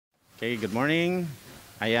Okay, good morning.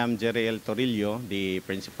 I am Jeriel Torillo, the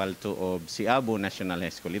principal of Ciabu National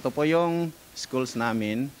Highschool. Ito po yung schools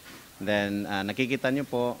namin. Then nakikita nyo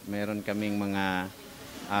po, meron kaming mga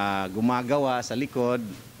gumagawa sa likod.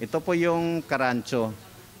 Ito po yung Karancho.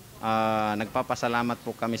 Nagpapasalamat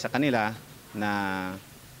po kami sa kanila na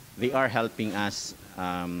they are helping us.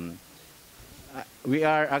 We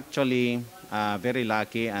are actually very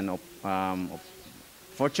lucky and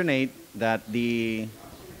fortunate that they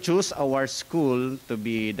choose our school to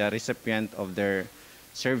be the recipient of their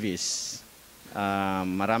service.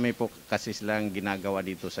 Marami po kasi silang ginagawa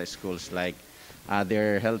dito sa schools, like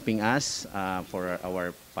they're helping us for our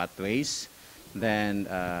pathways. Then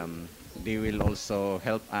they will also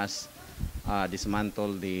help us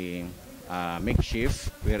dismantle the makeshift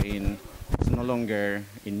wherein it's no longer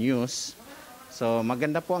in use. So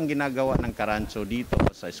maganda po ang ginagawa ng Karancho dito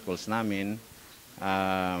sa schools namin.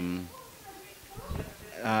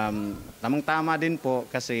 Tamang-tama din po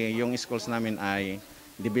kasi yung schools namin ay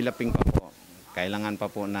developing pa po. Kailangan pa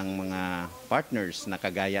po ng mga partners na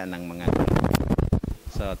kagaya ng mga.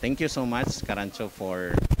 So thank you so much Karancho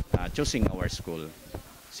for choosing our school,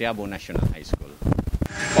 Ciabu National High School.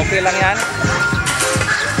 Okay lang yan.